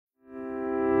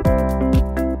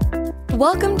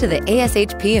Welcome to the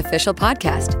ASHP Official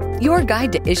Podcast, your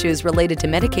guide to issues related to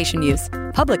medication use,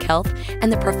 public health,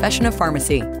 and the profession of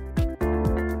pharmacy.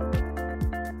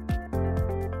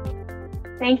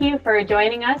 Thank you for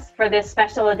joining us for this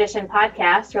special edition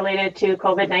podcast related to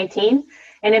COVID-19,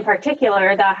 and in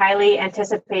particular, the highly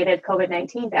anticipated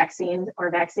COVID-19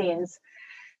 vaccines.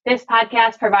 This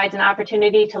podcast provides an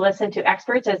opportunity to listen to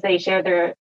experts as they share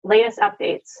their latest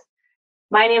updates.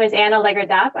 My name is Anna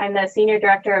Legardap. I'm the Senior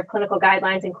Director of Clinical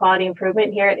Guidelines and Quality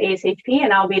Improvement here at ASHP,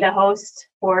 and I'll be the host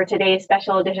for today's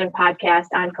special edition podcast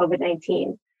on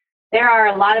COVID-19. There are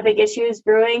a lot of big issues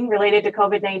brewing related to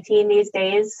COVID-19 these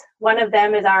days. One of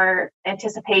them is our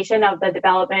anticipation of the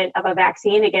development of a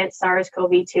vaccine against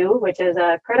SARS-CoV-2, which is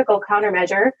a critical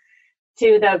countermeasure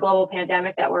to the global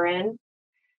pandemic that we're in.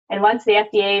 And once the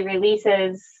FDA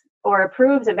releases or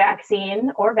approves a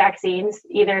vaccine or vaccines,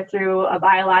 either through a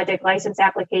biologic license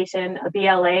application, a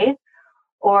BLA,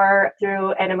 or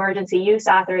through an emergency use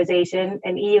authorization,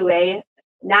 an EUA,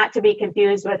 not to be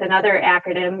confused with another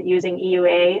acronym using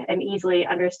EUA, an easily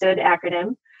understood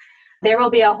acronym. There will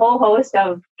be a whole host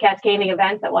of cascading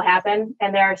events that will happen,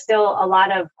 and there are still a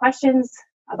lot of questions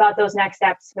about those next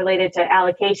steps related to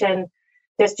allocation,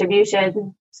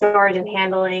 distribution, storage and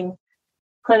handling,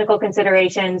 clinical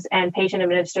considerations, and patient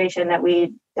administration that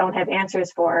we don't have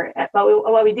answers for. But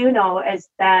what we do know is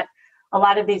that a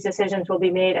lot of these decisions will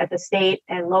be made at the state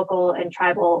and local and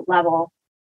tribal level.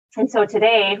 And so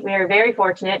today, we are very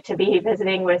fortunate to be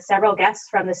visiting with several guests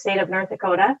from the state of North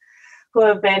Dakota who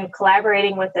have been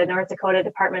collaborating with the North Dakota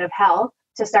Department of Health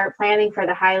to start planning for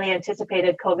the highly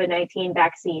anticipated COVID-19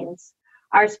 vaccines.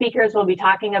 Our speakers will be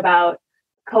talking about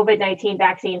COVID-19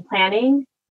 vaccine planning,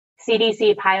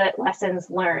 CDC pilot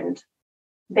lessons learned.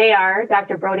 They are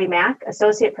Dr. Brody Mack,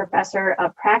 Associate Professor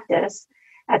of Practice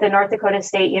at the North Dakota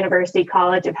State University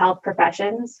College of Health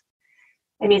Professions.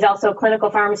 And he's also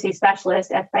Clinical Pharmacy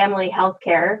Specialist at Family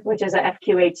Healthcare, which is a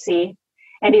FQHC.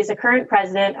 And he's the current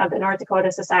president of the North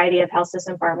Dakota Society of Health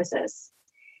System Pharmacists.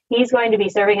 He's going to be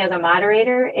serving as a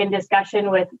moderator in discussion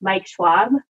with Mike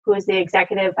Schwab, who is the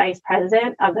Executive Vice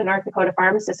President of the North Dakota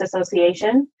Pharmacists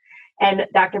Association, and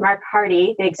Dr. Mark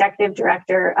Hardy, the Executive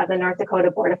Director of the North Dakota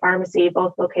Board of Pharmacy,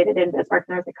 both located in Bismarck,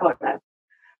 North Dakota.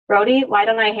 Brody, why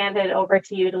don't I hand it over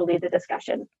to you to lead the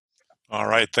discussion? All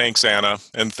right. Thanks, Anna.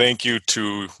 And thank you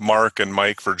to Mark and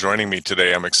Mike for joining me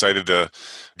today. I'm excited to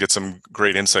get some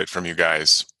great insight from you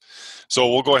guys. So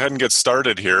we'll go ahead and get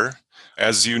started here.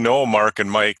 As you know, Mark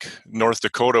and Mike, North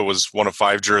Dakota was one of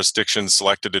 5 jurisdictions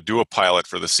selected to do a pilot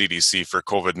for the CDC for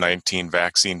COVID-19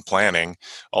 vaccine planning,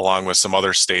 along with some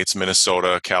other states,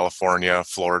 Minnesota, California,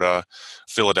 Florida,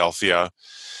 Philadelphia.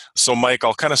 So Mike,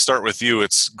 I'll kind of start with you.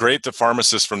 It's great that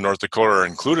pharmacists from North Dakota are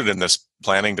included in this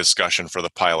planning discussion for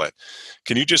the pilot.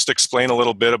 Can you just explain a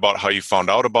little bit about how you found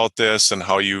out about this and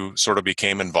how you sort of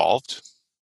became involved?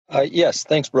 Yes,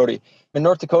 thanks, Brody. In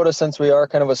North Dakota, since we are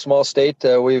kind of a small state,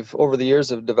 we've over the years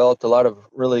have developed a lot of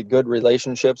really good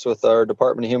relationships with our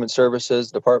Department of Human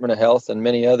Services, Department of Health, and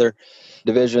many other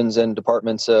divisions and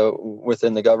departments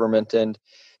within the government. And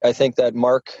I think that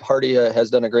Mark Hardy has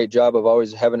done a great job of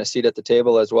always having a seat at the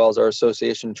table, as well as our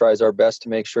association tries our best to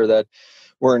make sure that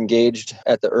we're engaged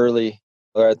at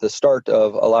the start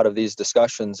of a lot of these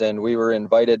discussions. And we were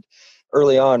invited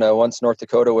early on, once North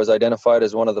Dakota was identified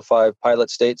as one of the 5 pilot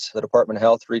states. The Department of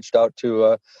Health reached out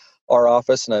to our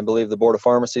office, and I believe the Board of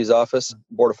Pharmacy's office.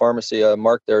 Board of Pharmacy,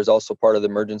 Mark there is also part of the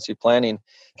Emergency Planning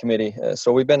Committee.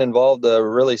 So we've been involved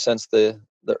really since the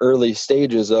early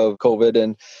stages of COVID.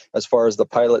 And as far as the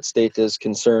pilot state is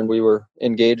concerned, we were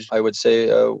engaged, I would say,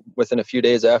 within a few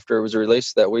days after it was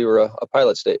released that we were a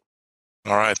pilot state.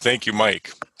 All right. Thank you,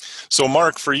 Mike. So,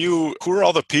 Mark, for you, who are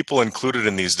all the people included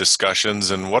in these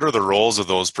discussions, and what are the roles of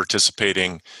those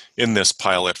participating in this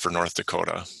pilot for North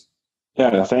Dakota?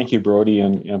 Yeah, thank you, Brody,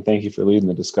 and thank you for leading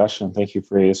the discussion. Thank you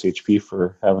for ASHP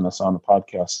for having us on the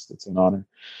podcast. It's an honor.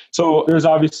 So there's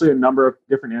obviously a number of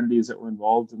different entities that were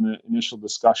involved in the initial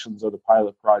discussions of the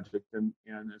pilot project. And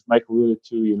as Mike alluded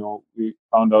to, we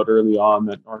found out early on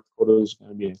that North Dakota was going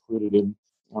to be included in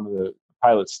one of the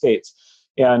pilot states.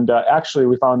 And actually,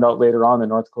 we found out later on that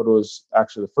North Dakota was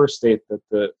actually the first state that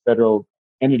the federal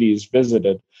entities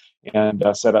visited and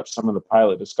set up some of the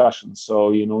pilot discussions. So,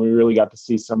 we really got to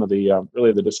see some of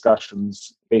the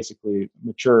discussions basically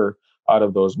mature out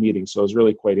of those meetings. So it was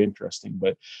really quite interesting.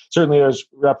 But certainly there's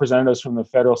representatives from the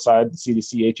federal side, the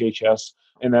CDC, HHS,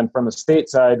 and then from the state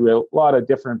side, we have a lot of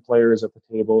different players at the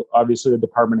table. Obviously, the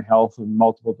Department of Health and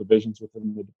multiple divisions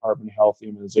within the Department of Health,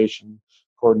 immunization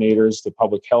coordinators, the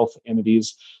public health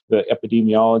entities, the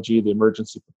epidemiology, the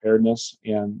emergency preparedness,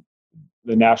 and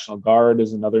The National Guard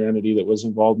is another entity that was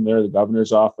involved in there, the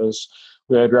governor's office.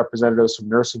 We had representatives from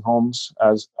nursing homes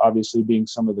as obviously being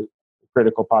some of the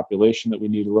critical population that we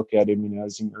need to look at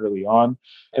immunizing early on.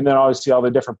 And then obviously all the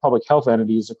different public health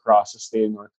entities across the state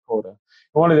of North Dakota. And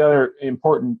one of the other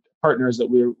important partners that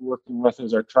we're working with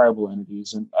is our tribal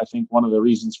entities. And I think one of the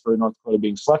reasons for North Dakota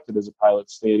being selected as a pilot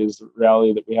state is the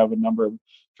reality that we have a number of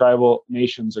tribal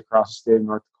nations across the state of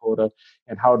North Dakota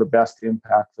and how to best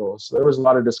impact those. So there was a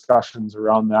lot of discussions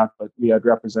around that, but we had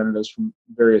representatives from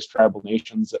various tribal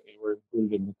nations that were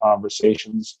included in the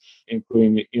conversations,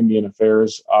 including the Indian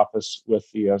Affairs Office with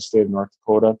the state of North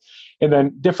Dakota. And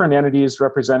then different entities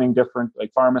representing different,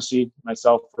 like pharmacy,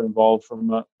 myself were involved from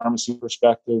a pharmacy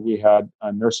perspective. We had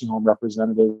nursing home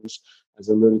representatives, as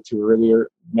alluded to earlier,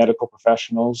 medical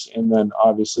professionals, and then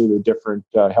obviously the different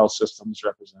health systems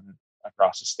represented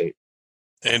across the state.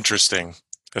 Interesting.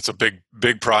 That's a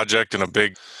big project and a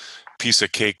big piece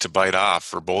of cake to bite off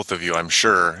for both of you, I'm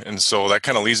sure. And so that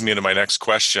kind of leads me into my next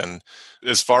question.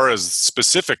 As far as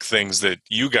specific things that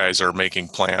you guys are making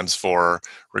plans for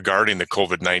regarding the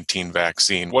COVID-19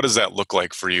 vaccine, what does that look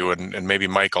like for you? And maybe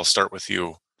Mike, I'll start with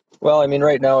you. Well, I mean,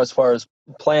 right now, as far as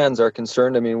plans are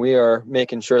concerned, I mean, we are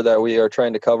making sure that we are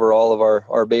trying to cover all of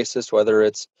our bases, whether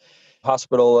it's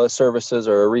hospital services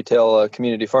or retail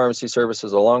community pharmacy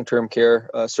services or long-term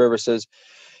care services.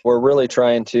 We're really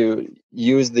trying to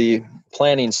use the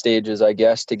planning stages, I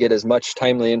guess, to get as much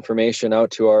timely information out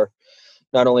to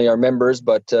not only our members,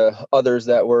 but others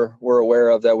that we're aware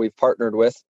of that we've partnered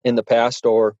with in the past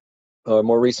or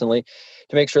more recently,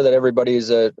 to make sure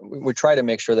that we try to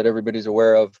make sure that everybody's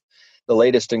aware of the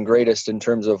latest and greatest in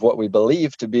terms of what we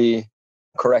believe to be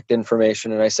correct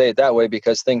information. And I say it that way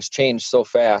because things change so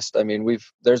fast. I mean,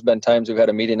 there's been times we've had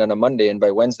a meeting on a Monday and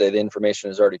by Wednesday the information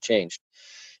has already changed.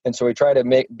 And so we try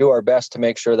to do our best to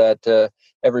make sure that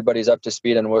everybody's up to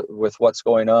speed with what's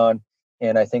going on.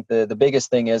 And I think the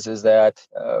biggest thing is that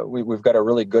we've got a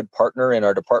really good partner in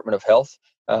our Department of Health,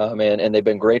 and they've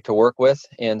been great to work with.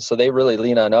 And so they really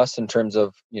lean on us in terms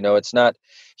of, it's not,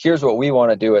 here's what we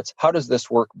want to do. It's how does this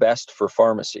work best for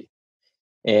pharmacy?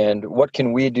 And what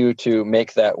can we do to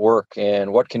make that work?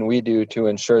 And what can we do to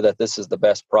ensure that this is the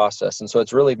best process? And so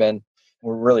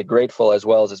we're really grateful, as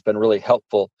well as it's been really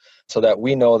helpful, so that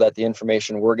we know that the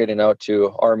information we're getting out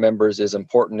to our members is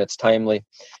important, it's timely.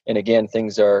 And again,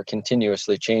 things are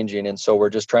continuously changing. And so we're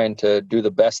just trying to do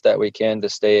the best that we can to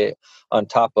stay on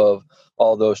top of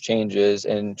all those changes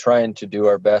and trying to do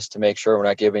our best to make sure we're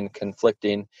not giving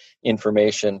conflicting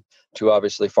information to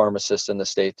obviously pharmacists in the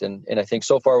state. And I think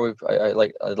so far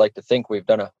I'd like to think we've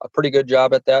done a pretty good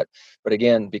job at that. But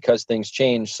again, because things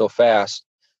change so fast,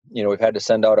 we've had to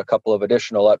send out a couple of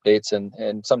additional updates,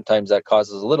 and sometimes that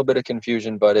causes a little bit of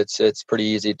confusion, but it's pretty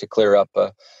easy to clear up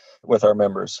with our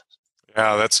members.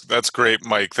 Yeah, that's great,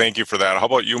 Mike. Thank you for that. How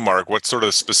about you, Mark? What sort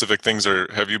of specific things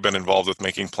have you been involved with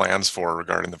making plans for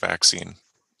regarding the vaccine?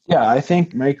 Yeah, I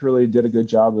think Mike really did a good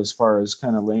job as far as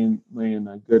kind of laying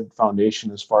a good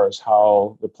foundation as far as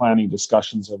how the planning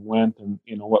discussions have went and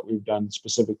what we've done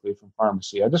specifically from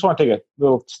pharmacy. I just want to take a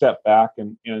little step back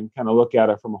and kind of look at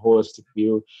it from a holistic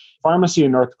view. Pharmacy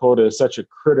in North Dakota is such a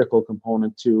critical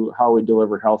component to how we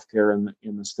deliver healthcare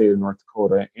in the state of North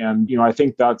Dakota. And I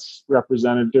think that's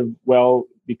representative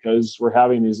because we're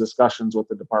having these discussions with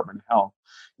the Department of Health.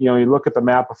 You look at the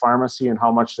map of pharmacy and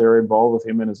how much they're involved with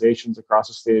immunizations across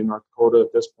the state of North Dakota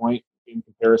at this point in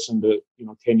comparison to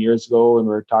 10 years ago when we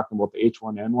were talking about the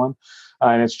H1N1,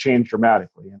 and it's changed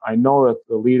dramatically. And I know that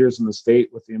the leaders in the state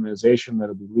with the immunization that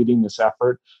will be leading this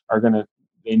effort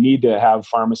they need to have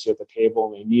pharmacy at the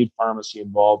table. They need pharmacy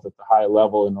involved at the high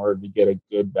level in order to get a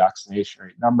good vaccination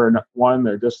rate. Number one,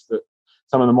 they're just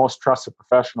some of the most trusted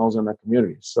professionals in the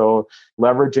community. So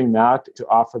leveraging that to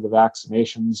offer the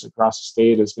vaccinations across the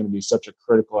state is going to be such a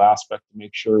critical aspect to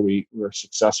make sure we're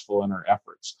successful in our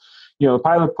efforts. The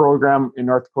pilot program in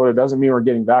North Dakota doesn't mean we're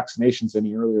getting vaccinations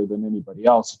any earlier than anybody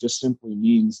else. It just simply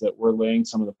means that we're laying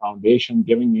some of the foundation,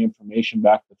 giving the information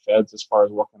back to feds as far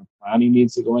as what kind of planning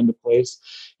needs to go into place,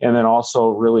 and then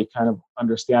also really kind of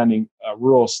understanding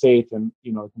rural state and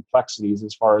complexities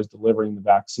as far as delivering the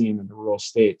vaccine in the rural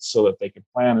states so that they can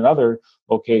plan in other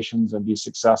locations and be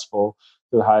successful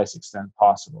to the highest extent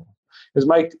possible. As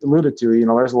Mike alluded to,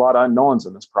 there's a lot of unknowns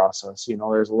in this process.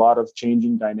 There's a lot of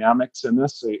changing dynamics in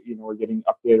this. We're getting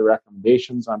updated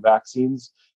recommendations on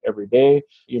vaccines every day.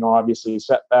 Obviously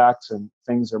setbacks and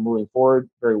things are moving forward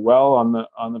very well on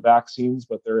the vaccines,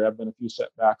 but there have been a few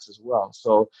setbacks as well.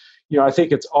 So, I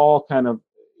think it's all kind of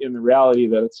in the reality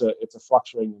that it's a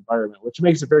fluctuating environment, which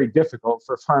makes it very difficult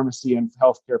for pharmacy and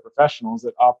healthcare professionals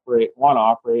that want to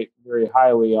operate very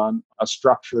highly on a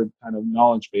structured kind of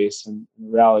knowledge base. And the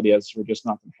reality is we're just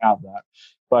not going to have that.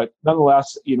 But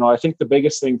nonetheless, I think the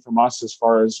biggest thing from us as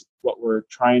far as what we're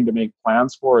trying to make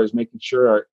plans for is making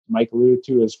sure, Mike alluded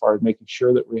to, as far as making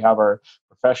sure that we have our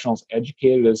professionals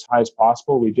educated as high as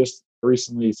possible. We just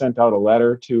recently sent out a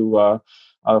letter to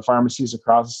pharmacies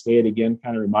across the state, again,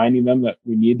 kind of reminding them that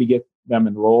we need to get them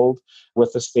enrolled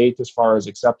with the state as far as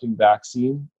accepting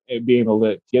vaccine, being able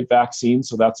to get vaccines.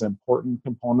 So that's an important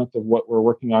component of what we're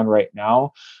working on right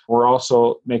now. We're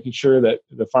also making sure that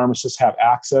the pharmacists have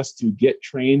access to get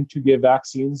trained to give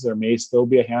vaccines. There may still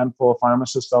be a handful of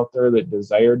pharmacists out there that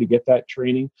desire to get that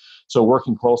training. So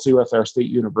working closely with our state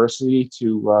university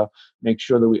to make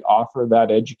sure that we offer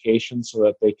that education so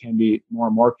that they can be more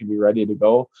and more can be ready to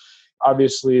go.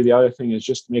 Obviously, the other thing is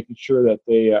just making sure that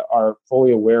they are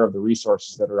fully aware of the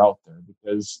resources that are out there,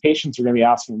 because patients are going to be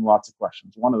asking them lots of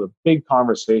questions. One of the big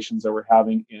conversations that we're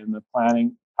having in the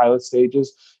planning pilot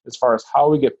stages as far as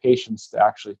how we get patients to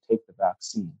actually take the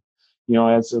vaccine.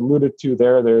 As alluded to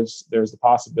there's the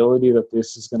possibility that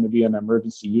this is going to be an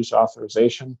emergency use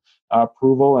authorization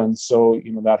approval. And so,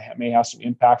 that may have some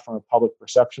impact from a public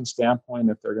perception standpoint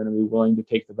if they're going to be willing to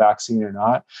take the vaccine or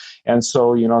not. And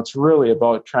so, it's really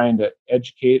about trying to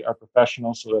educate our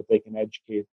professionals so that they can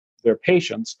educate their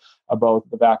patients about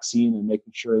the vaccine and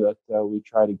making sure that we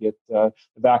try to get the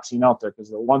vaccine out there. Because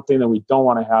the one thing that we don't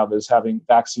want to have is having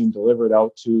vaccine delivered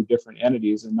out to different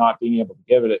entities and not being able to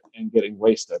give it and getting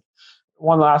wasted.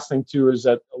 One last thing too is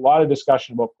that a lot of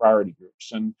discussion about priority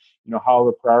groups and how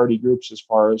the priority groups as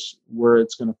far as where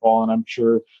it's going to fall, and I'm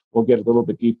sure we'll get a little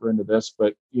bit deeper into this,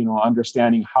 but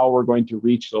understanding how we're going to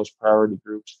reach those priority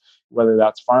groups, whether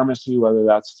that's pharmacy, whether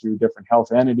that's through different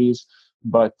health entities,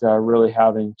 but really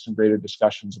having some greater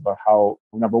discussions about how,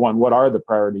 number one, what are the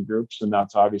priority groups? And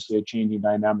that's obviously a changing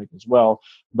dynamic as well.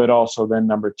 But also then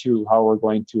number two, how we're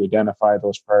going to identify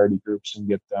those priority groups and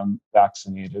get them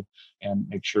vaccinated and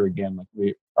make sure, again, like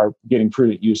we are getting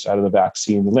prudent use out of the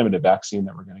vaccine, the limited vaccine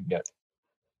that we're going to get.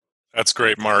 That's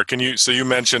great, Mark. And you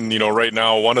mentioned, right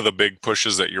now, one of the big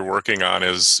pushes that you're working on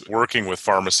is working with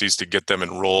pharmacies to get them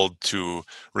enrolled to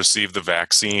receive the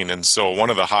vaccine. And so one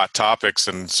of the hot topics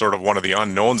and sort of one of the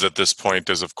unknowns at this point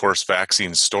is, of course,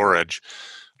 vaccine storage.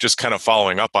 Just kind of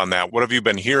following up on that, what have you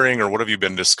been hearing or what have you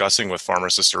been discussing with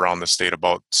pharmacists around the state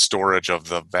about storage of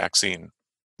the vaccine?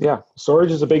 Yeah,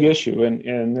 storage is a big issue,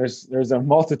 and there's a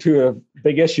multitude of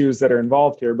big issues that are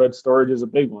involved here, but storage is a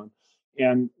big one.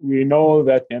 And we know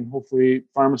that, and hopefully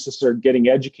pharmacists are getting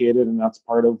educated, and that's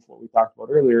part of what we talked about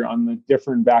earlier, on the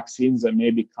different vaccines that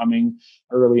may be coming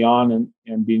early on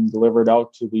and being delivered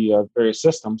out to the various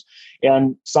systems.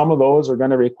 And some of those are going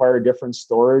to require different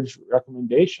storage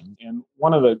recommendations. And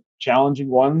one of the challenging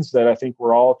ones that I think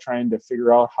we're all trying to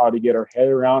figure out how to get our head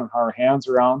around and how our hands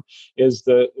around is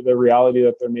the reality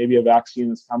that there may be a vaccine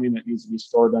that's coming that needs to be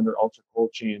stored under ultra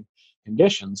cold chain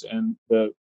conditions. And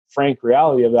the frank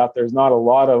reality of that, there's not a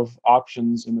lot of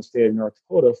options in the state of North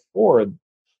Dakota for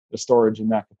the storage in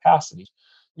that capacity.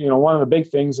 One of the big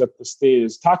things that the state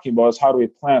is talking about is how do we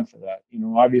plan for that?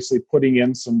 Obviously putting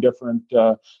in some different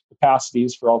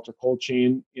capacities for ultra cold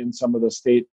chain in some of the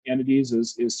state entities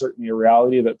is certainly a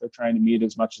reality that they're trying to meet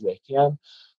as much as they can.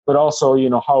 But also,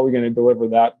 how are we going to deliver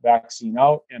that vaccine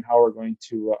out and how we're going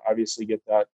to obviously get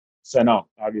that sent out?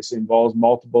 Obviously involves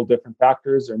multiple different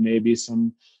factors. There may be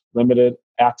some limited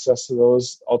access to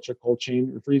those ultra cold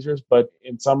chain freezers, but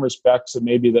in some respects it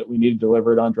may be that we need to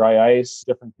deliver it on dry ice,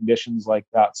 different conditions like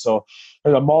that. So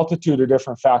there's a multitude of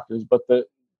different factors, but the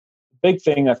big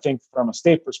thing I think from a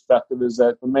state perspective is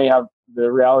that we may have the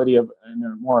reality of in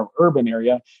a more urban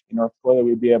area in North Dakota,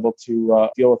 we'd be able to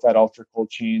deal with that ultra cold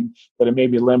chain, but it may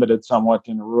be limited somewhat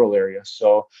in a rural area.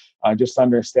 So just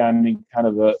understanding kind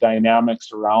of the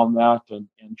dynamics around that and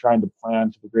trying to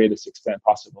plan to the greatest extent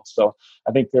possible. So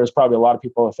I think there's probably a lot of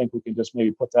people that think we can just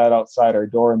maybe put that outside our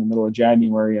door in the middle of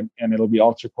January and it'll be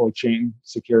ultra cold chain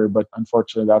secure, but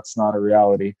unfortunately that's not a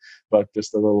reality. But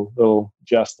just a little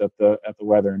jest at the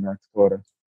weather in North Dakota.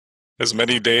 As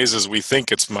many days as we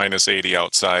think it's minus 80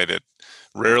 outside, it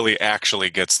rarely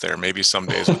actually gets there, maybe some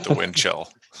days with the wind chill.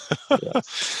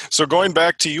 So going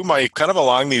back to you, Mike, kind of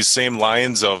along these same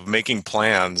lines of making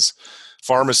plans,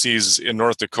 pharmacies in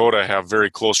North Dakota have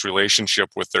very close relationship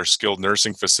with their skilled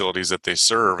nursing facilities that they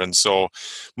serve. And so,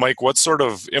 Mike, what sort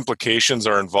of implications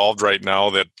are involved right now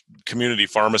that community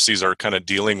pharmacies are kind of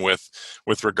dealing with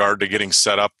regard to getting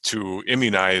set up to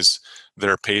immunize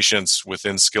their patients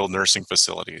within skilled nursing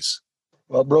facilities?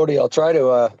 Well, Brody, I'll try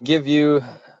to give you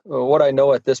what I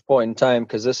know at this point in time,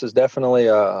 because this is definitely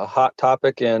a hot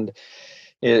topic and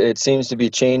it seems to be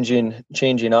changing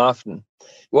often.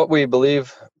 What we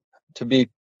believe to be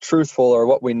truthful, or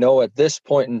what we know at this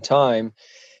point in time,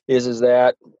 is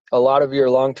that a lot of your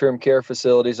long-term care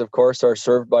facilities, of course, are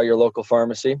served by your local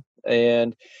pharmacy.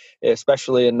 And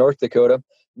especially in North Dakota,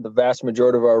 the vast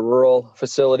majority of our rural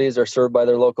facilities are served by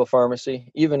their local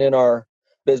pharmacy. Even in our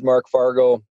Bismarck,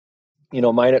 Fargo,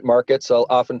 Minot markets,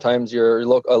 oftentimes a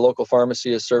local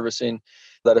pharmacy is servicing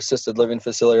that assisted living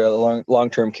facility or the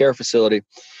long-term care facility.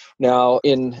 Now,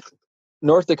 in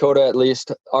North Dakota, at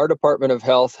least, our Department of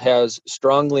Health has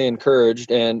strongly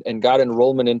encouraged and got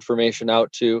enrollment information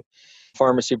out to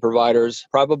pharmacy providers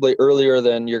probably earlier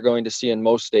than you're going to see in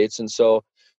most states. And so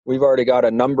we've already got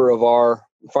a number of our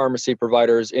pharmacy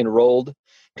providers enrolled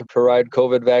to provide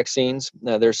COVID vaccines.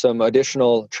 Now, there's some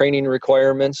additional training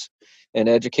requirements and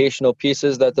educational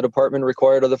pieces that the department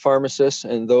required of the pharmacists,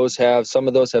 and some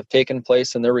of those have taken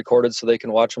place and they're recorded so they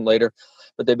can watch them later.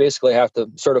 But they basically have to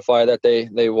certify that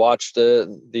they watched the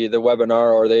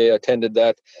webinar or they attended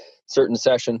that certain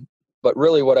session. But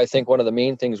really what I think one of the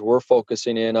main things we're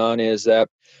focusing in on is that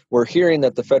we're hearing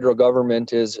that the federal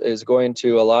government is going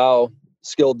to allow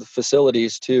skilled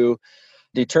facilities to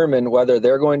determine whether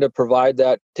they're going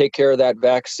to take care of that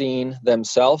vaccine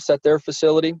themselves at their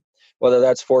facility, whether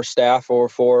that's for staff or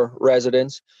for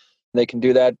residents. They can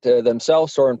do that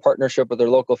themselves or in partnership with their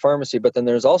local pharmacy. But then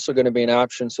there's also going to be an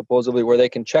option, supposedly, where they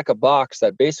can check a box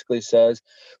that basically says,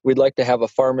 we'd like to have a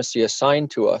pharmacy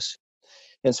assigned to us.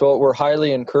 And so what we're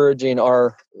highly encouraging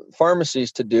our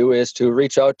pharmacies to do is to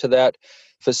reach out to that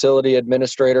facility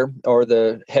administrator or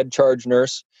the head charge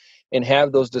nurse and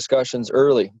have those discussions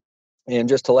early. And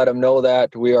just to let them know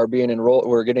that we are getting enrolled,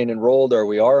 or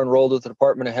we are enrolled with the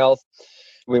Department of Health.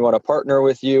 We want to partner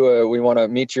with you. We want to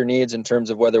meet your needs in terms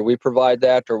of whether we provide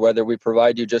that or whether we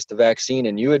provide you just the vaccine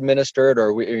and you administer it,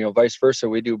 or vice versa.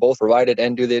 We do both, provide it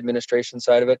and do the administration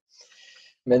side of it.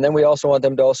 And then we also want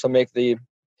them to also make the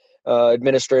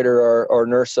administrator or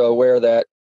nurse aware that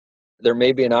there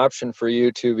may be an option for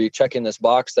you to be checking this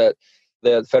box that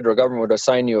the federal government would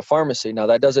assign you a pharmacy. Now,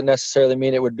 that doesn't necessarily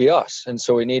mean it would be us. And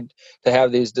so we need to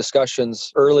have these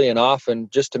discussions early and often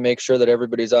just to make sure that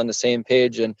everybody's on the same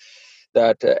page, and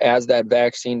that as that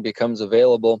vaccine becomes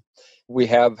available, we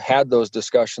have had those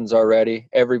discussions already.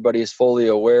 Everybody is fully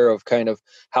aware of kind of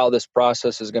how this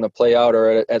process is going to play out,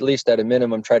 or at least at a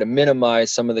minimum, try to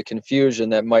minimize some of the confusion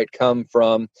that might come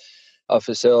from a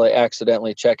facility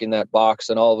accidentally checking that box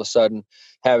and all of a sudden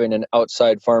having an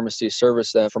outside pharmacy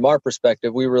service them. From our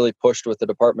perspective, we really pushed with the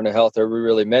Department of Health, or we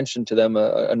really mentioned to them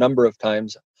a number of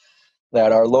times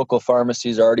that our local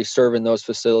pharmacies are already serving those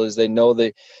facilities. They know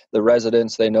the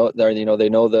residents, they know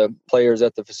the players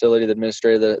at the facility, the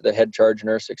administrator, the head charge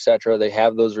nurse, etc. They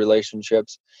have those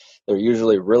relationships. They're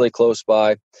usually really close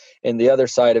by. And the other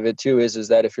side of it too is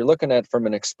that if you're looking at from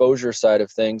an exposure side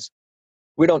of things,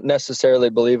 we don't necessarily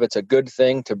believe it's a good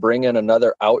thing to bring in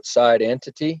another outside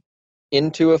entity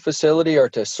into a facility or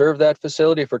to serve that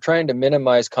facility. If we're trying to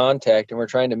minimize contact and we're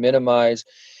trying to minimize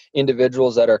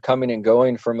individuals that are coming and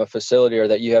going from a facility or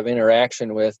that you have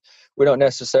interaction with, we don't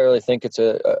necessarily think it's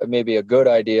maybe a good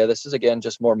idea. This is, again,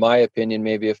 just more my opinion,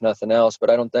 maybe if nothing else, but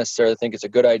I don't necessarily think it's a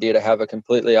good idea to have a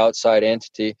completely outside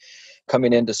entity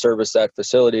coming in to service that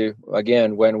facility,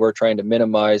 again, when we're trying to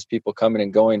minimize people coming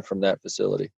and going from that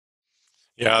facility.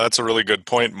 Yeah, that's a really good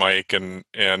point, Mike.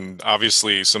 And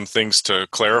obviously some things to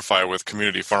clarify with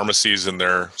community pharmacies and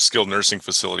their skilled nursing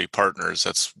facility partners.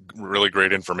 That's really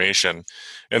great information.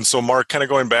 And so, Mark, kind of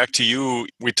going back to you,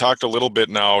 we talked a little bit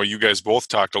now, you guys both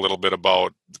talked a little bit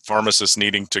about pharmacists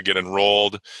needing to get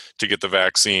enrolled to get the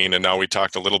vaccine. And now we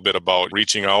talked a little bit about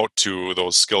reaching out to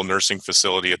those skilled nursing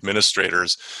facility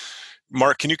administrators.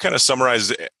 Mark, can you kind of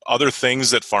summarize other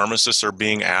things that pharmacists are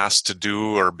being asked to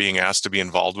do or being asked to be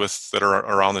involved with that are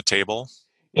around the table?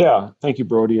 Yeah, thank you,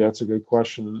 Brody. That's a good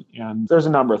question. And there's a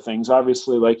number of things.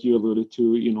 Obviously, like you alluded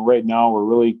to, right now we're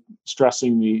really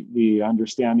stressing the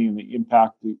understanding and the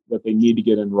impact that they need to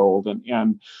get enrolled.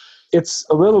 And it's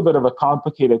a little bit of a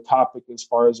complicated topic as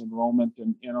far as enrollment,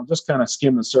 and I'll just kind of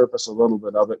skim the surface a little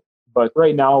bit of it. But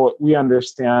right now, what we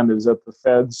understand is that the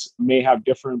feds may have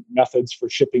different methods for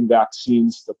shipping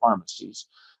vaccines to pharmacies.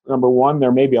 Number one,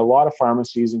 there may be a lot of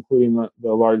pharmacies, including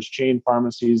the large chain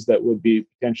pharmacies, that would be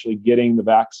potentially getting the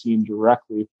vaccine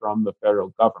directly from the federal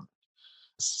government.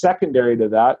 Secondary to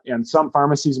that, and some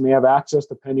pharmacies may have access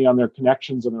depending on their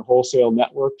connections and their wholesale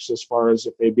networks as far as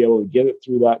if they'd be able to get it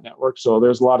through that network. So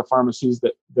there's a lot of pharmacies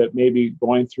that may be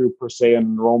going through, per se, an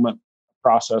enrollment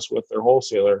process with their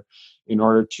wholesaler in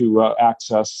order to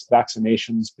access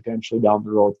vaccinations potentially down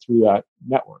the road through that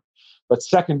network. But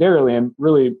secondarily, and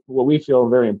really what we feel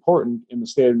very important in the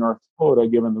state of North Dakota,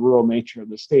 given the rural nature of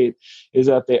the state, is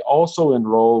that they also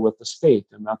enroll with the state.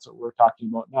 And that's what we're talking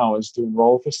about now, is to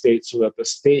enroll with the state so that the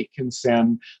state can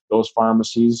send those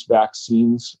pharmacies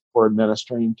vaccines for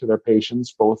administering to their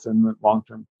patients, both in the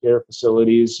long-term care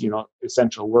facilities,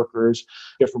 essential workers,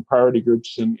 different priority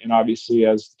groups. And obviously,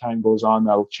 as time goes on,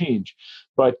 that'll change.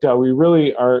 But we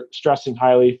really are stressing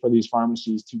highly for these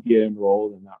pharmacies to get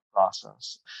enrolled in that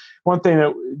process. One thing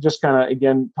that we just kind of,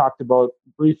 again, talked about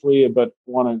briefly, but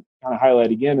want to kind of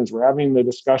highlight again, is we're having the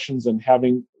discussions and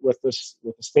having with the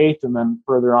state, and then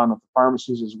further on with the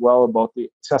pharmacies as well, about the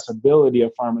accessibility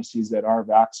of pharmacies that are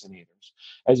vaccinators.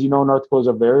 As you know, North Dakota is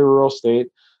a very rural state.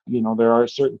 There are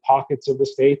certain pockets of the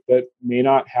state that may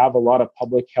not have a lot of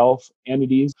public health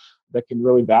entities that can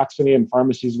really vaccinate, and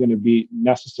pharmacy is going to be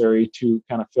necessary to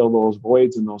kind of fill those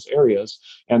voids in those areas.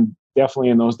 And definitely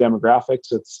in those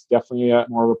demographics, it's definitely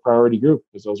more of a priority group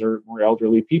because those are more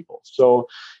elderly people. So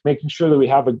making sure that we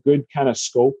have a good kind of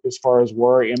scope as far as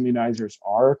where our immunizers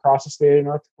are across the state of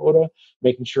North Dakota,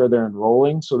 making sure they're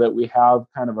enrolling so that we have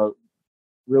kind of a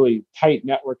really tight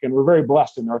network. And we're very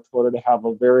blessed in North Dakota to have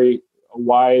a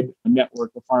wide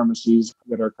network of pharmacies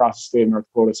that are across the state of North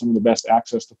Dakota. Some of the best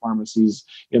access to pharmacies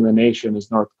in the nation is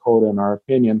North Dakota, in our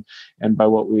opinion, and by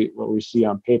what we see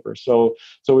on paper. So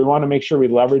we want to make sure we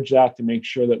leverage that to make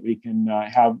sure that we can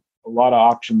have a lot of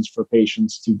options for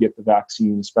patients to get the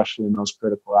vaccine, especially in those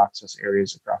critical access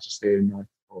areas across the state of North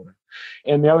Dakota.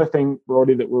 And the other thing,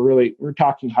 Brody, that we're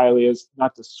talking highly is,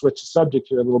 not to switch the subject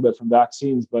here a little bit from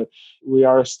vaccines, but we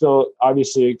are still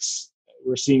obviously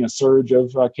we're seeing a surge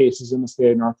of cases in the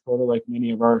state of North Dakota, like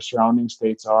many of our surrounding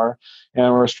states are.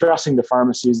 And we're stressing to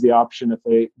pharmacies the option, if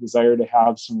they desire to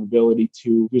have some ability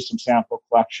to do some sample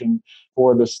collection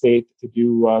for the state to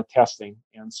do testing.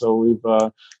 And so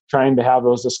we've trying to have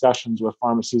those discussions with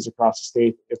pharmacies across the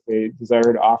state if they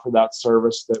desire to offer that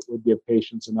service that would give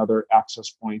patients another access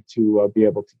point to be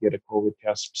able to get a COVID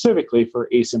test specifically for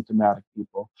asymptomatic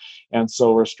people. And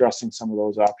so we're stressing some of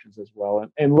those options as well.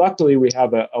 And luckily, we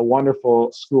have a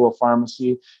wonderful school of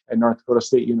pharmacy at North Dakota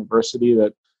State University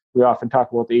that we often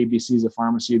talk about the ABCs of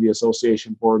pharmacy, the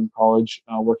association, board, and college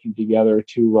working together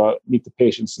to meet the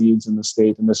patient's needs in the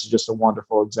state. And this is just a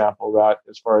wonderful example of that,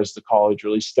 as far as the college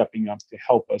really stepping up to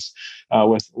help us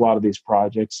with a lot of these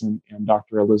projects. And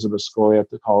Dr. Elizabeth Scoy at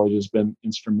the college has been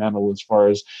instrumental as far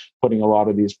as putting a lot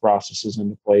of these processes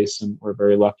into place. And we're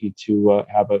very lucky to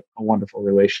have a wonderful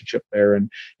relationship there. And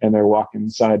they're walking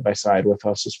side by side with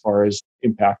us as far as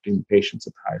impacting patients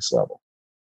at the highest level.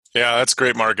 Yeah, that's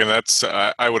great, Mark. And that's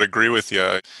I would agree with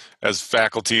you. As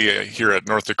faculty here at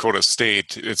North Dakota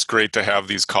State, it's great to have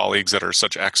these colleagues that are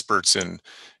such experts in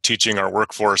teaching our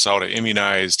workforce how to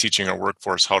immunize, teaching our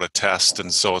workforce how to test.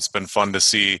 And so it's been fun to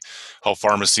see how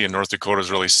pharmacy in North Dakota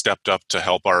has really stepped up to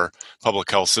help our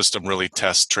public health system really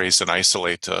test, trace, and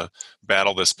isolate to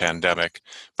battle this pandemic.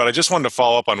 But I just wanted to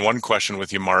follow up on one question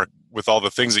with you, Mark. With all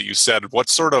the things that you said, what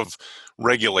sort of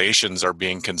regulations are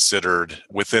being considered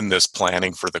within this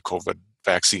planning for the COVID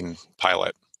vaccine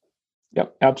pilot?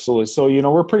 Yep, absolutely. So,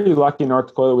 we're pretty lucky in North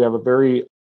Dakota. We have a very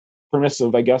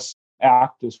permissive,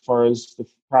 act as far as the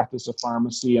practice of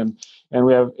pharmacy, and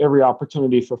we have every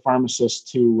opportunity for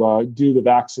pharmacists to do the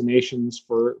vaccinations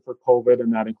for COVID,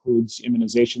 and that includes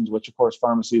immunizations, which of course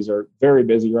pharmacies are very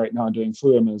busy right now doing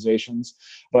flu immunizations,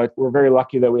 but we're very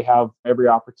lucky that we have every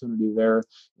opportunity there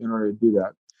in order to do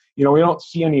that. We don't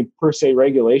see any per se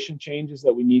regulation changes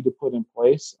that we need to put in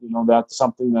place. That's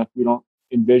something that we don't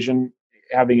envision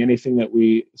having anything that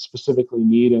we specifically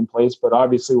need in place, but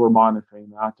obviously we're monitoring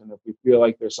that. And if we feel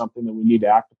like there's something that we need to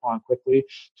act upon quickly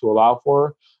to allow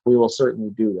for, we will certainly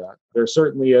do that. There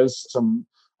certainly is some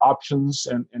options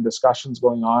and discussions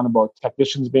going on about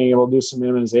technicians being able to do some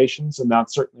immunizations, and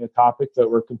that's certainly a topic that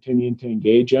we're continuing to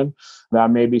engage in.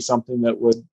 That may be something that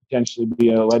would potentially be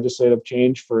a legislative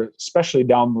change for, especially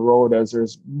down the road, as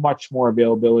there's much more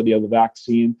availability of the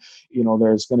vaccine.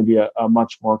 There's going to be a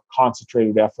much more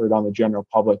concentrated effort on the general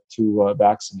public to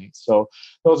vaccinate. So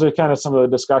those are kind of some of the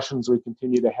discussions we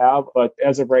continue to have. But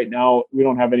as of right now, we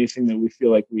don't have anything that we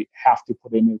feel like we have to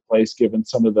put into place, given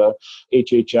some of the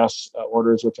HHS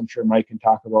orders, which I'm sure Mike can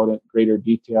talk about in greater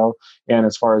detail, and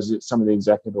as far as some of the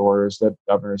executive orders that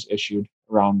governors issued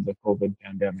around the COVID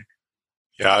pandemic.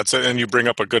 Yeah, and you bring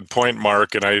up a good point,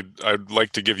 Mark, and I'd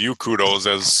like to give you kudos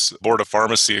as Board of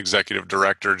Pharmacy Executive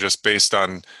Director, just based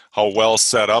on how well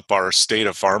set up our state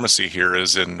of pharmacy here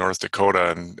is in North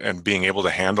Dakota, and being able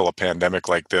to handle a pandemic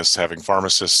like this, having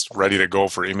pharmacists ready to go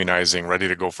for immunizing, ready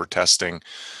to go for testing.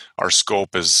 Our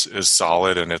scope is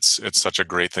solid, and it's such a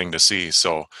great thing to see.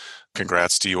 So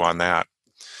congrats to you on that.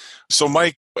 So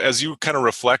Mike, As you kind of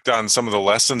reflect on some of the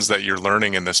lessons that you're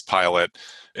learning in this pilot,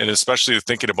 and especially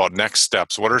thinking about next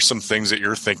steps, what are some things that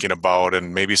you're thinking about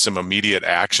and maybe some immediate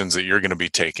actions that you're going to be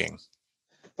taking?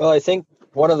 Well, I think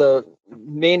one of the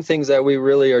main things that we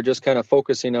really are just kind of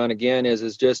focusing on again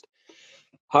is just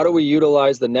how do we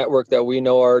utilize the network that we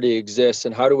know already exists,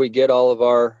 and how do we get all of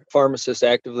our pharmacists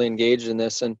actively engaged in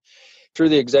this? And through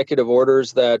the executive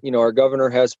orders that our governor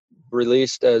has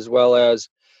released, as well as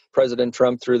President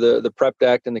Trump through the PrEP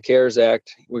Act and the CARES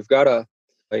Act, we've got a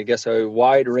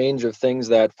wide range of things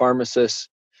that pharmacists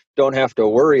don't have to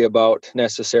worry about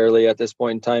necessarily at this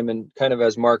point in time. And kind of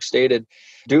as Mark stated,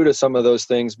 due to some of those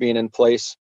things being in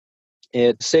place,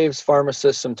 it saves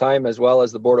pharmacists some time, as well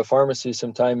as the Board of Pharmacy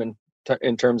some time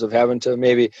in terms of having to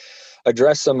maybe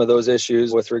address some of those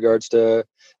issues with regards to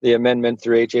the amendment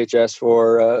through HHS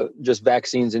for just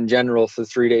vaccines in general for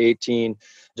 3 to 18,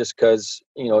 just because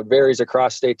it varies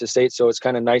across state to state. So it's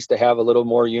kind of nice to have a little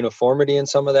more uniformity in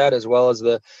some of that, as well as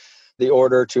the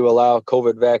order to allow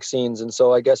COVID vaccines. And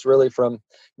so I guess really from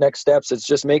next steps, it's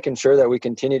just making sure that we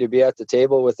continue to be at the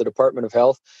table with the Department of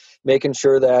Health, making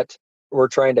sure that we're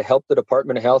trying to help the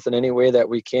Department of Health in any way that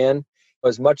we can.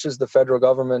 As much as the federal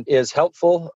government is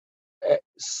helpful, at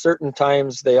certain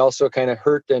times they also kind of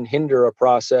hurt and hinder a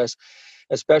process,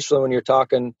 especially when you're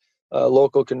talking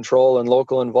local control and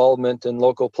local involvement and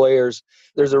local players.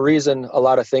 There's a reason a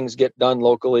lot of things get done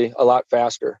locally a lot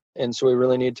faster. And so we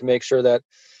really need to make sure that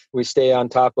we stay on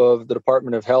top of the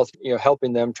Department of Health,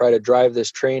 helping them try to drive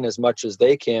this train as much as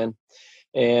they can,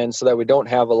 and so that we don't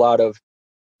have a lot of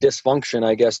dysfunction,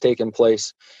 I guess, taking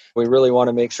place. We really want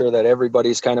to make sure that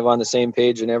everybody's kind of on the same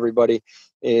page and everybody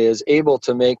is able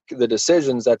to make the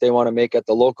decisions that they want to make at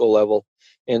the local level.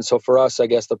 And so for us, I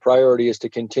guess the priority is to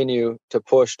continue to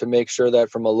push to make sure that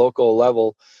from a local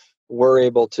level, we're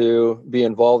able to be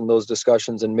involved in those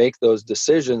discussions and make those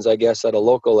decisions, I guess, at a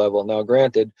local level. Now,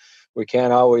 granted, we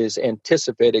can't always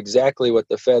anticipate exactly what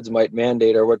the feds might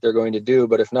mandate or what they're going to do,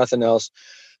 but if nothing else,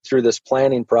 through this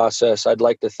planning process, I'd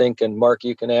like to think, and Mark,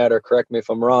 you can add or correct me if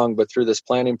I'm wrong, but through this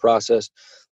planning process,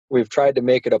 we've tried to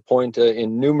make it a point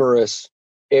in numerous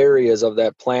areas of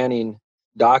that planning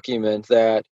document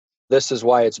that this is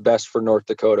why it's best for North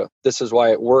Dakota. This is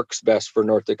why it works best for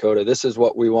North Dakota. This is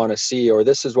what we want to see, or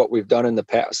this is what we've done in the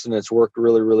past, and it's worked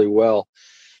really, really well.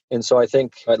 And so I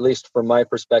think, at least from my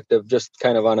perspective, just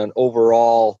kind of on an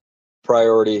overall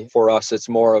priority for us, it's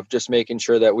more of just making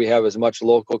sure that we have as much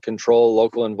local control,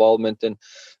 local involvement, and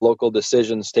local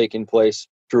decisions taking place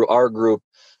through our group,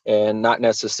 and not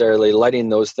necessarily letting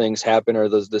those things happen or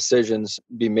those decisions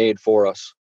be made for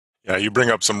us. Yeah, you bring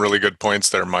up some really good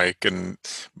points there, Mike. And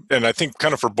I think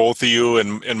kind of for both of you,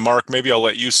 and Mark, maybe I'll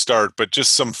let you start, but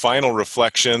just some final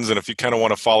reflections. And if you kind of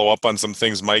want to follow up on some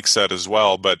things Mike said as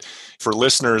well. But for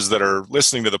listeners that are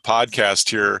listening to the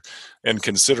podcast here and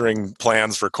considering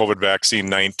plans for COVID vaccine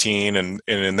 19 and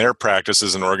in their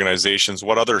practices and organizations,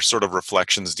 what other sort of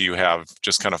reflections do you have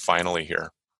just kind of finally here?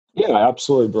 Yeah,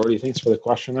 absolutely, Brody. Thanks for the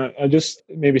question. I just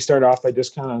maybe start off by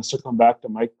just kind of circling back to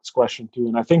Mike's question too.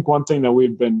 And I think one thing that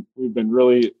we've been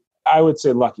really, I would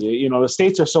say, lucky. The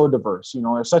states are so diverse.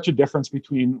 There's such a difference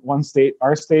between one state.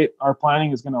 Our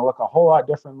planning is going to look a whole lot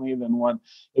differently than what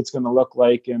it's going to look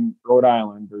like in Rhode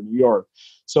Island or New York.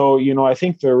 So, I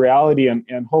think the reality,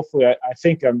 and hopefully, I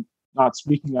think I'm not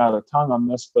speaking out of tongue on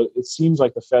this, but it seems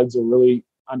like the feds are really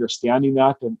understanding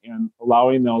that and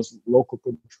allowing those local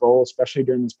control, especially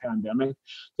during this pandemic,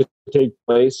 to take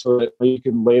place so that you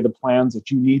can lay the plans that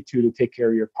you need to take care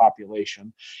of your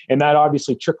population. And that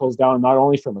obviously trickles down not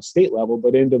only from a state level,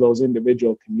 but into those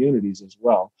individual communities as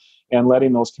well. And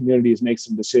letting those communities make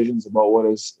some decisions about what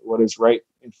is right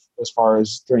as far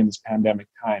as during this pandemic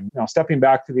time. Now, stepping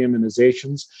back to the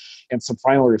immunizations and some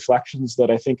final reflections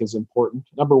that I think is important.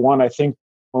 Number one, I think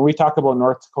when we talk about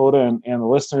North Dakota and the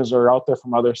listeners are out there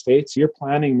from other states, your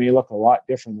planning may look a lot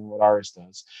different than what ours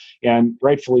does. And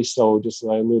rightfully so, just as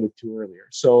I alluded to earlier.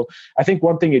 So I think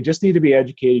one thing, you just need to be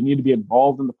educated, you need to be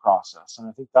involved in the process. And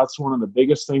I think that's one of the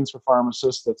biggest things for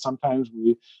pharmacists that sometimes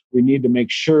we need to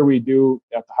make sure we do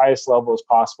at the highest level as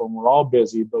possible. And we're all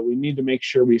busy, but we need to make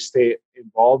sure we stay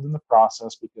involved in the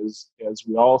process because, as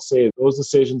we all say, those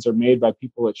decisions are made by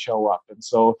people that show up. And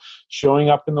so showing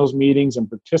up in those meetings and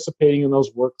participating in those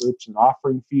work groups and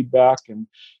offering feedback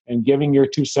and giving your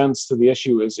 2 cents to the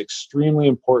issue is extremely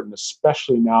important,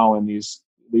 especially now in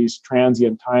these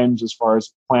transient times as far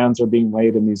as plans are being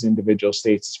laid in these individual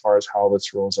states as far as how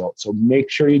this rolls out. So make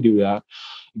sure you do that.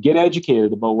 get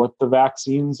educated about what the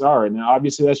vaccines are. And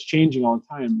obviously that's changing all the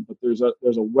time, but there's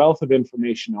a wealth of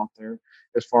information out there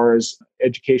as far as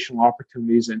educational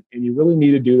opportunities. And you really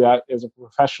need to do that as a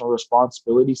professional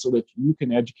responsibility so that you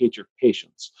can educate your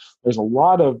patients. There's a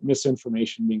lot of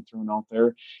misinformation being thrown out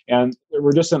there, and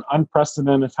we're just in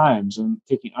unprecedented times and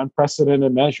taking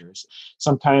unprecedented measures.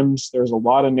 Sometimes there's a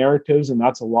lot of narratives, and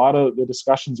that's a lot of the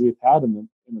discussions we've had in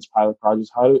this pilot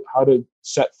project, how to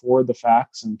set forward the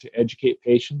facts and to educate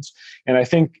patients. And I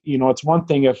think, it's one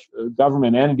thing if a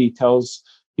government entity tells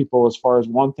people as far as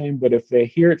one thing, but if they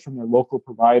hear it from their local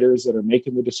providers that are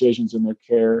making the decisions in their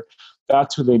care,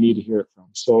 that's who they need to hear it from.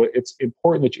 So it's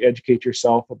important that you educate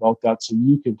yourself about that so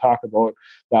you can talk about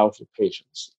that with your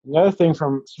patients. The other thing,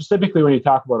 from specifically when you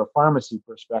talk about a pharmacy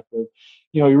perspective,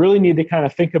 you really need to kind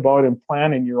of think about and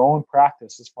plan in your own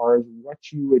practice as far as what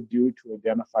you would do to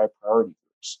identify priority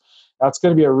groups. That's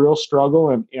going to be a real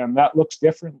struggle, and that looks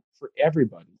different for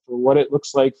everybody. For what it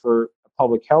looks like for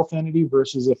public health entity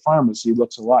versus a pharmacy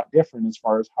looks a lot different as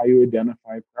far as how you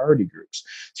identify priority groups.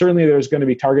 Certainly there's going to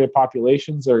be targeted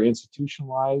populations that are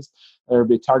institutionalized. There will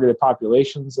be targeted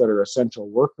populations that are essential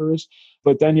workers,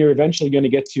 but then you're eventually going to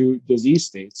get to disease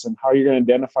states and how you're going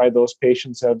to identify those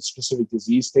patients have specific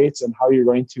disease states and how you're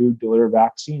going to deliver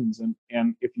vaccines.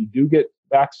 And if you do get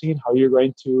vaccine, how you're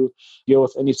going to deal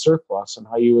with any surplus and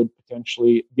how you would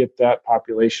potentially get that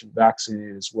population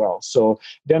vaccinated as well. So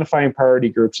identifying priority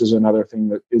groups is another thing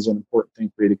that is an important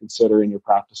thing for you to consider in your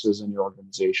practices and your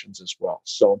organizations as well.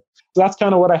 So that's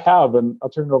kind of what I have, and I'll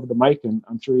turn it over to Mike, and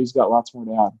I'm sure he's got lots more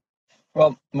to add.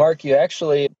 Well, Mark, you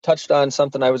actually touched on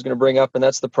something I was going to bring up, and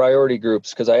that's the priority groups,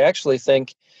 because I actually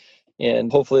think,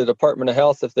 and hopefully the Department of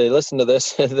Health, if they listen to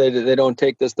this, they don't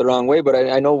take this the wrong way, but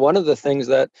I know one of the things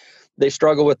that they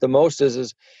struggle with the most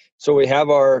is so we have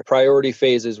our priority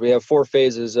phases. We have 4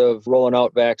 phases of rolling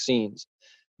out vaccines.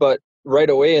 But right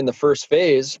away in the first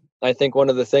phase, I think one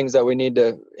of the things that we need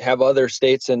to have other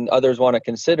states and others want to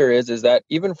consider is that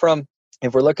even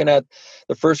if we're looking at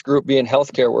the first group being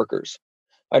healthcare workers,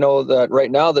 I know that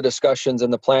right now the discussions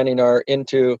and the planning are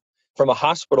into from a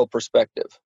hospital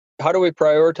perspective. How do we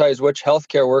prioritize which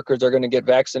healthcare workers are going to get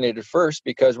vaccinated first?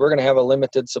 Because we're going to have a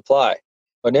limited supply.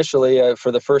 Initially,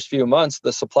 for the first few months,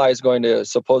 the supply is going to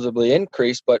supposedly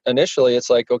increase. But initially, it's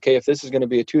like, okay, if this is going to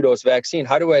be a 2-dose vaccine,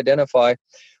 how do we identify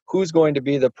who's going to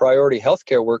be the priority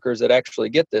healthcare workers that actually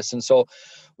get this? And so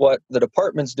what the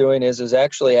department's doing is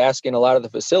actually asking a lot of the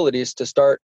facilities to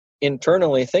start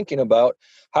internally thinking about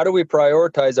how do we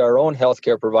prioritize our own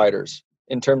healthcare providers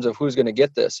in terms of who's going to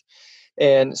get this.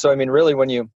 And so, really, when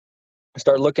you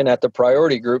start looking at the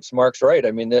priority groups, Mark's right.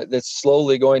 That's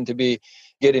slowly going to be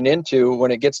getting into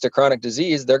when it gets to chronic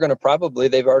disease. They've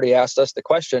already asked us the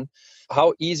question,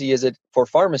 how easy is it for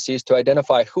pharmacies to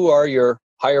identify who are your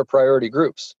higher priority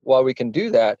groups? While we can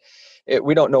do that,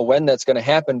 we don't know when that's going to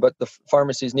happen, but the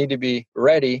pharmacies need to be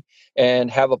ready and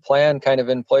have a plan kind of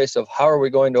in place of how are we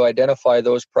going to identify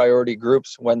those priority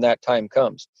groups when that time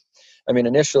comes.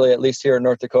 Initially, at least here in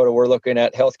North Dakota, we're looking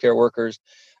at healthcare workers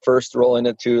first rolling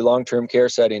into long-term care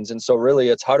settings. And so really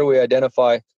it's how do we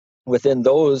identify within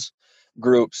those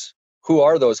groups who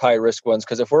are those high-risk ones?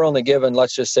 Because if we're only given,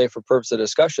 let's just say for purpose of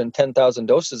discussion, 10,000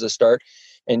 doses to start,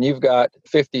 and you've got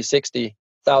 50,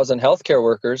 60,000 healthcare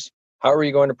workers, how are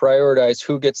you going to prioritize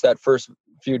who gets that first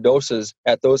few doses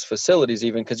at those facilities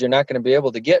even? Because you're not going to be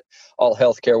able to get all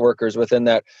healthcare workers within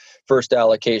that first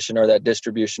allocation or that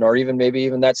distribution, or maybe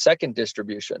even that second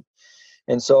distribution.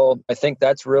 And so I think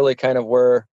that's really kind of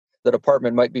where the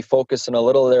department might be focusing a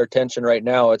little of their attention right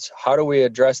now. It's how do we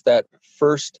address that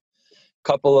first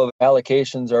couple of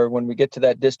allocations, or when we get to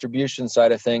that distribution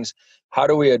side of things, how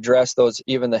do we address those,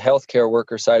 even the healthcare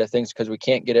worker side of things, because we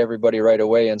can't get everybody right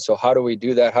away. And so how do we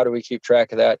do that? How do we keep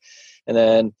track of that? And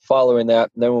then following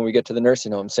that, then when we get to the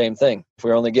nursing home, same thing. If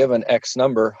we're only given X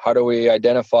number, how do we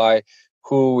identify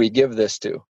who we give this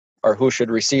to or who should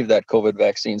receive that COVID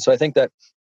vaccine? So I think that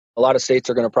a lot of states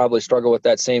are going to probably struggle with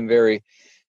that same very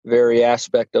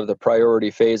aspect of the priority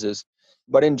phases.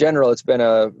 But in general, it's been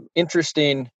a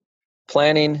interesting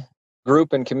planning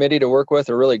group and committee to work with,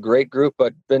 a really great group,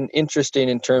 but been interesting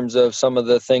in terms of some of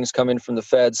the things coming from the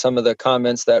Fed, some of the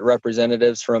comments that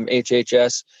representatives from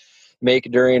HHS make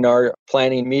during our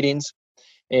planning meetings.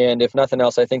 And if nothing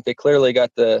else, I think they clearly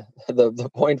got the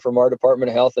point from our Department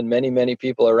of Health and many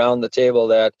people around the table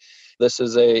that this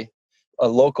is a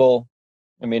local,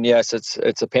 yes,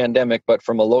 it's a pandemic, but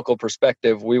from a local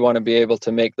perspective, we want to be able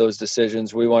to make those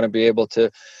decisions. We want to be able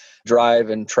to drive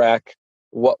and track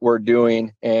what we're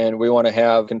doing, and we want to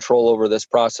have control over this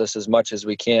process as much as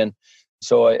we can.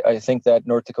 So I think that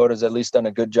North Dakota has at least done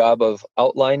a good job of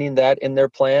outlining that in their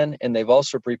plan, and they've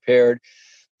also prepared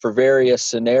for various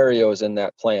scenarios in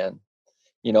that plan.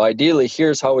 Ideally,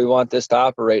 here's how we want this to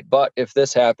operate, but if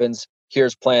this happens,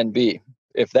 here's plan B.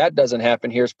 If that doesn't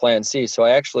happen, here's plan C. So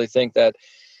I actually think that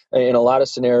in a lot of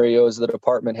scenarios, the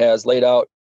department has laid out,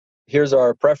 here's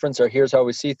our preference, or here's how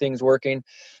we see things working,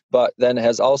 but then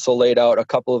has also laid out a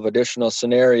couple of additional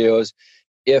scenarios.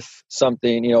 If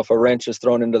something, if a wrench is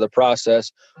thrown into the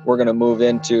process, we're going to move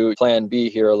into plan B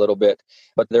here a little bit.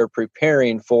 But they're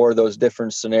preparing for those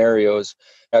different scenarios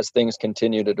as things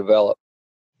continue to develop.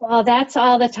 Well, that's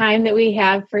all the time that we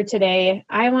have for today.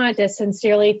 I want to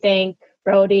sincerely thank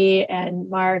Brody and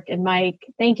Mark and Mike.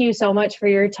 Thank you so much for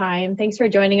your time. Thanks for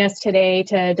joining us today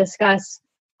to discuss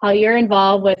how you're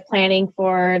involved with planning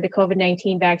for the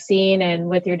COVID-19 vaccine and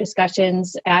with your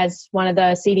discussions as one of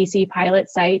the CDC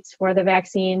pilot sites for the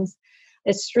vaccines.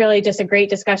 It's really just a great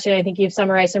discussion. I think you've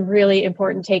summarized some really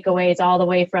important takeaways all the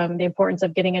way from the importance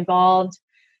of getting involved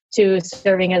to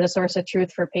serving as a source of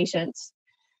truth for patients.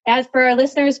 As for our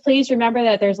listeners, please remember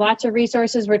that there's lots of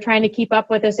resources. We're trying to keep up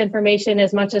with this information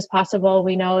as much as possible.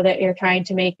 We know that you're trying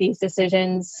to make these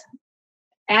decisions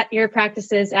at your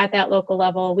practices at that local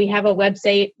level. We have a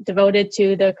website devoted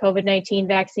to the COVID-19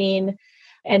 vaccine.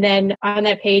 And then on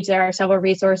that page, there are several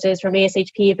resources from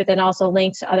ASHP, but then also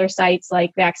links to other sites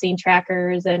like vaccine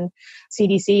trackers and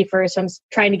CDC for some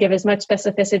trying to give as much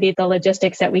specificity to the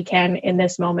logistics that we can in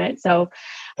this moment. So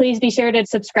please be sure to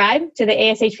subscribe to the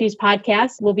ASHP's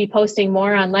podcast. We'll be posting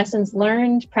more on lessons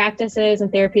learned, practices,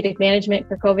 and therapeutic management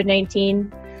for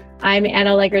COVID-19. I'm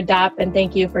Anna Legard-Dopp, and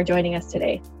thank you for joining us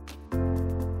today.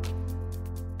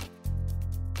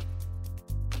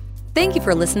 Thank you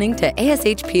for listening to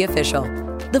ASHP Official,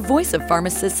 the voice of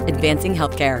pharmacists advancing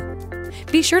healthcare.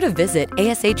 Be sure to visit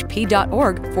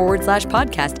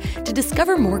ashp.org/podcast to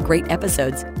discover more great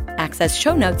episodes, access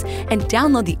show notes, and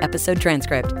download the episode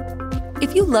transcript.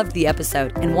 If you loved the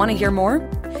episode and want to hear more,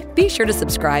 be sure to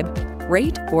subscribe,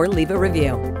 rate, or leave a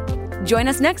review. Join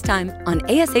us next time on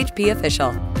ASHP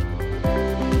Official.